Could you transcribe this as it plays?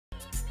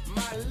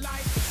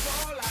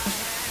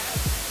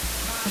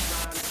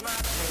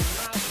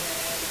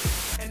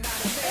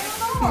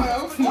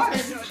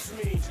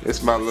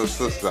It's my little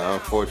sister,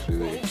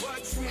 unfortunately.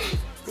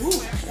 Ooh,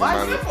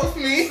 why you supposed to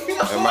me?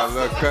 And my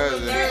little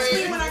cousin.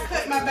 When I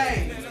cut my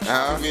bang.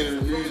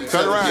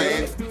 Turn around,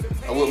 Angie.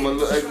 I'm with my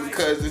little ugly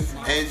cousin,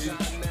 Angie. You know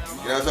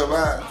what I'm talking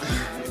about?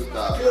 You know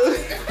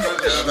what I'm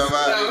talking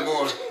about this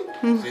morning.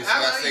 Then she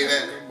gotta say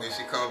that when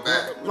she come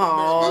back.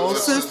 Aww,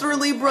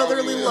 sisterly,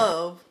 brotherly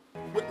love.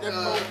 And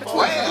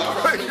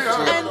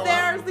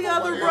there's the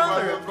other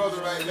brother.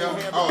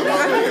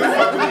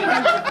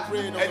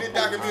 Hey, this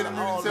documentary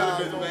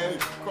television, man.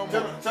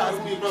 Tell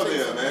me brother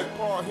here, man. You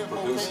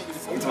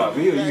talking about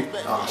me or you? And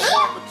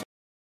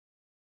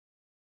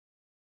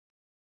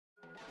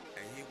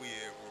here we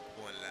are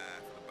reporting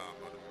live about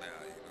Mother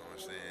Mal, you know what I'm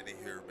saying? They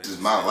hear this is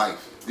my life.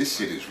 This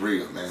shit is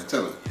real, man.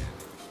 Tell them.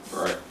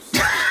 Right.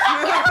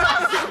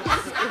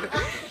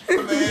 Man,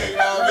 you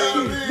know what I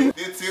mean?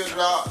 This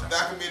teardrop,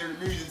 documentary,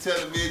 music,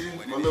 television.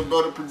 My little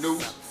brother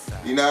produced.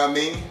 You know what I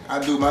mean? I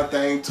do my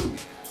thing too.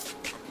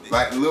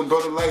 Like little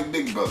brother, like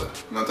big brother.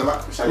 You know what I'm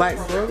talking about? Like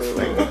brother,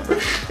 like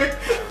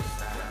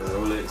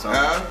Rolex on.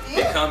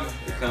 They're coming.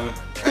 They're coming.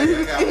 Hey,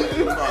 I got one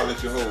in the car,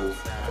 let you hold.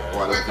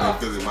 While I'm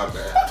feeling my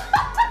bad.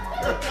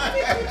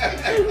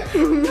 Hey, you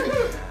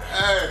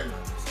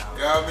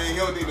know what I mean? He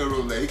don't need no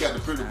Rolex. He got the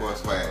pretty boy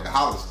swag, the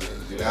Hollister,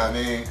 you know what I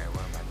mean?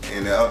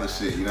 And the other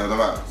shit, you know what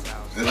I'm talking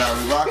about? That's how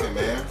we rocking,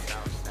 man.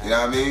 You know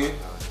what I mean?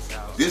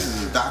 This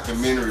is a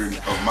documentary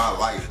of my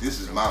life. This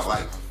is my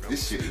life.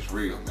 This shit is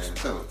real, man.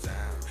 Tell it.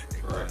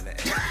 Right.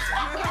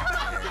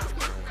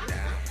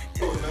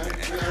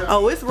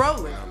 oh, it's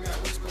rolling.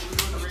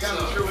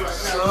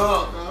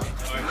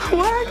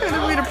 Why couldn't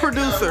it be the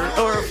producer?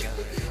 Or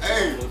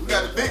hey, we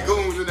got the big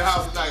goons in the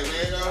house tonight,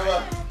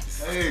 man.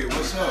 Hey,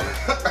 what's up?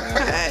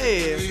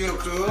 Hey. You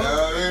cool?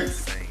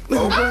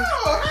 Oh,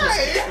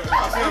 hey!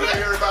 I'm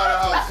sitting here about the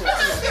house.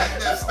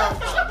 That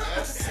stuff up,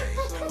 man.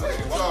 What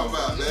you talking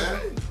about, man?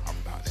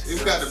 We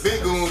got the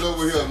big goons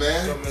over here,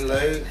 man.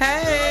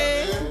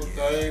 Hey!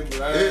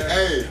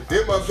 Hey,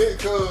 they're my big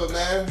cuz,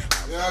 man.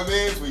 You know what I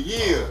mean? For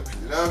years.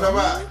 You know what I'm talking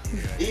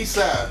about? East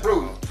side,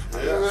 bro.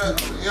 You know what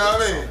I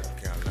mean?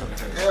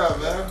 Yeah,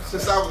 man.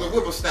 Since I was a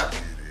whippersnapper.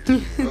 You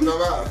know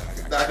what I'm talking about?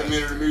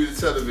 Documentary, music,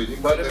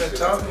 television. But they've been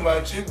talking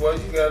about you, boy.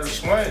 You got to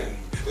swing.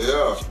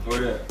 Yeah.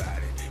 What that?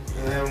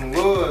 Them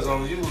words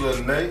on you,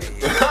 little Nate.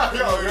 Yo,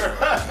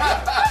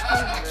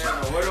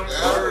 What them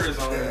words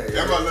on there?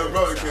 that's my little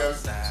brother, Kevin.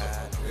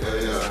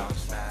 Yeah.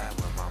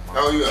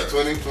 How old you at?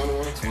 20,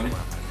 21? 20.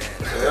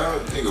 Yeah,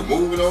 nigga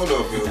moving on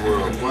up in the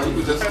world. Why you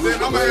was just And then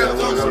I'm gonna have to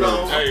talk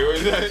about Hey,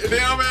 and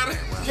then I'm at it.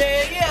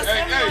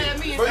 Yeah,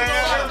 me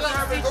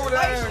and go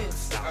down.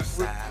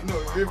 You know,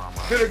 if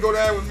Billy go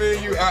down with me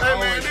and you, I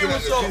always get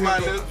what's up,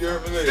 man.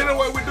 Then the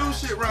way we do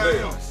shit right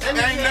here.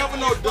 Ain't never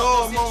no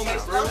dull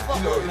moment, bro.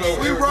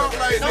 We rock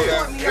like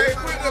this. Hey,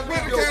 put the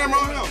camera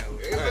on him.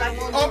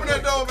 Open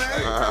that door,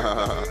 man.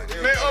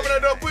 Man, open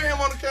that door. Put him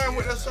on the camera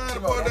with that sign to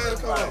put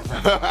that car.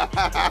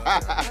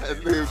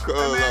 Leave cuz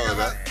on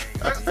that.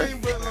 That team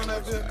brother on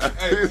that bitch.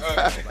 Hey,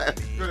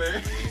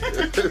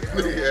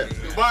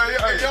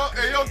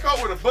 yo,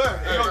 come with a button.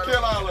 You don't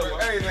kill all of them.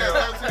 Hey,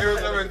 now, every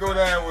time I go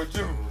down with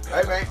you.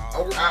 Hey, man, I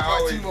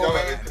always go,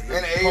 man. And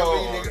the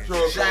AOB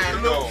nigga,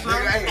 shine, look,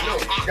 nigga, hey,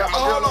 look. Got my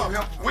Hold brother on.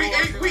 on him.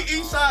 We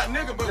east side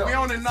nigga, but we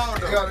on it now,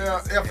 though.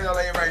 Got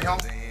FLA right here.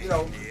 You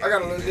know, I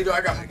got a little nigga,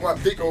 I got my boy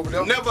Vic over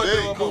there. Never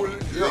do a movie.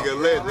 Nigga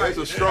lit, that's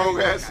a strong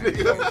ass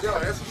nigga. Yeah,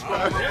 that's a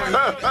strong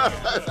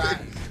motherfucker.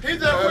 He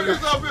just put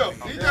this up here.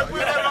 He just put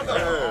that up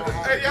there.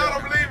 Hey, y'all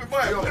don't believe it,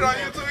 but put it on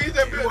YouTube. He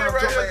just put that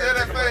right here.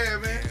 That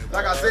fan, man.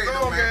 Like I said,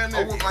 though, man,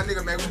 I'm with my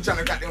nigga, man. We trying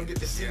to goddamn get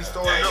the city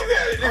started up.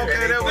 Okay,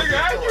 that nigga,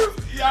 how you?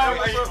 Y'all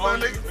like my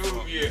nigga.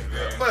 Yeah.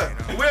 But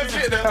we'll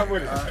get there.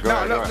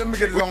 Let me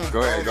get it on.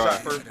 Go ahead.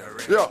 First.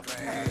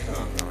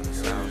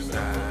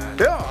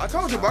 Yeah, I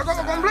told you, but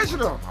I'm gonna bless you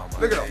though.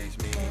 Look at him.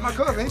 My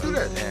cousin, he do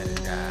that.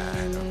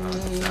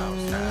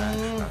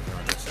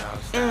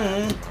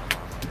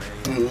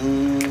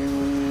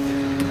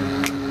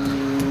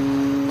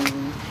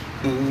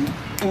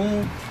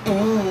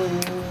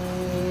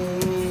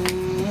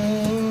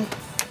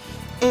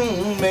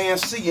 Man,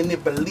 seeing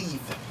it,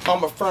 believe it.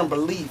 I'm a firm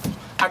believer.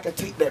 I can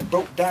take that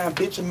broke down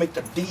bitch and make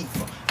a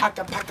diva. I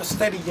can pack a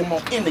stadium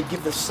on any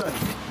given Sunday.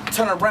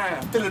 Turn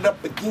around, fill it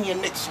up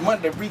again next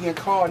Monday.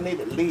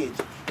 Reincarnated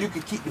legend. You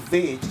can keep the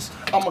veggies.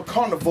 I'm a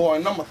carnivore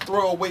and I'ma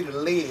throw away the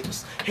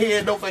ledges.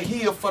 Head over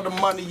here for the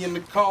money in the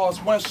cars.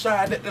 One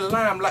shot at the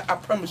limelight, I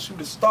promise you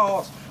the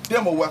stars.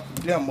 Demo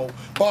after demo,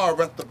 bar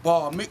after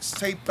bar,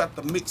 mixtape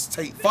after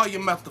mixtape,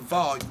 volume after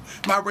volume.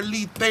 My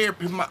relief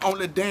therapy, my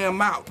only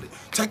damn outlet.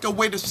 Take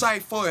away the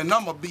cipher and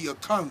I'ma be a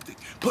convict.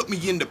 Put me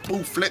in the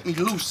booth, let me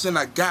loose and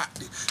I got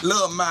it.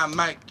 Love my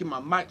mic, get my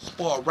mic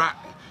spoiled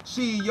rotten.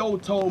 CEO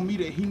told me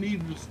that he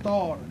needed a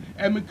starter.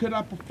 And me could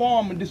I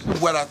perform, and this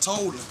is what I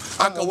told him.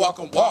 I can walk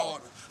on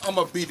water,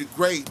 I'ma be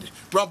degraded.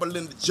 Rumble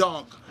in the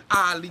jungle,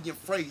 Ali and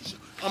Frazier.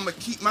 I'ma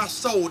keep my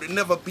soul to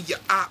never be your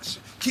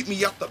option. Keep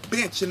me off the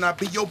bench and I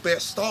be your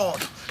best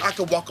starter. I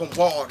can walk on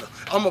water,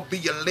 I'ma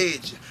be a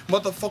legend.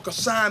 Motherfucker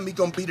sign me,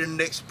 gonna be the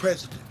next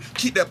president.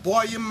 Keep that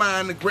boy in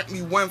mind and grant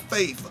me one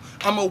favor.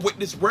 I'ma wake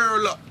this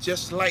world up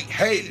just like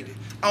Haiti.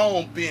 I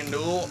don't been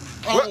up,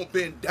 I don't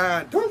been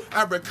down.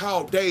 I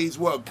recall days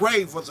where a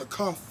grave was a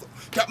comfort.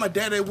 Got my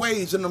daddy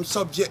ways and I'm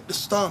subject to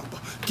stumble.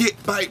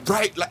 Get bite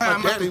right like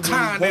my daddy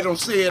time. They don't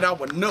say it, I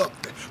was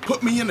nothing.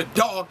 Put me in the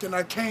dark and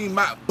I came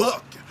out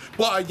bucking.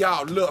 Boy,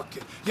 y'all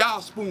lucky.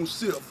 Y'all spoon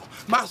silver.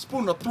 My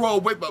spoon to throw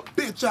away, but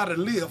bitch, I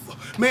deliver.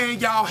 Man,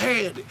 y'all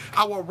had it.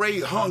 I was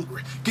raised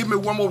hungry. Give me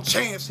one more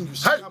chance and you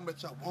see how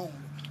much I want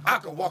it. I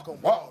can walk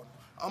on water.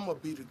 I'ma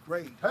be the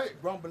great. Hey,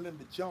 rumble in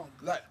the jungle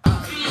like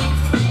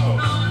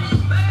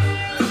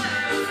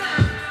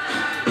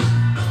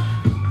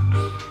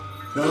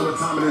Now what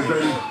time it is,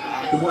 baby?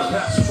 The one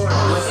Pastor Troy.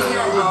 When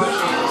you're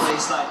poetry in a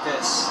place like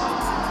this,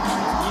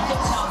 you can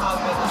tell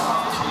how good the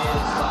poetry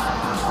is by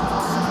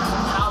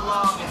how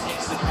long it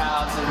takes the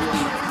crowd to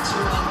really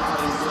tune in to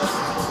what he's doing.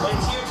 When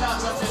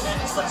Teardrops up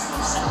there, it's less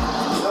than a second.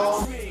 You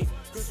know me,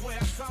 'cause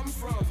where I come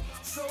from,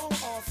 so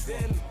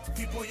often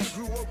people you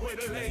grew up with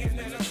are laying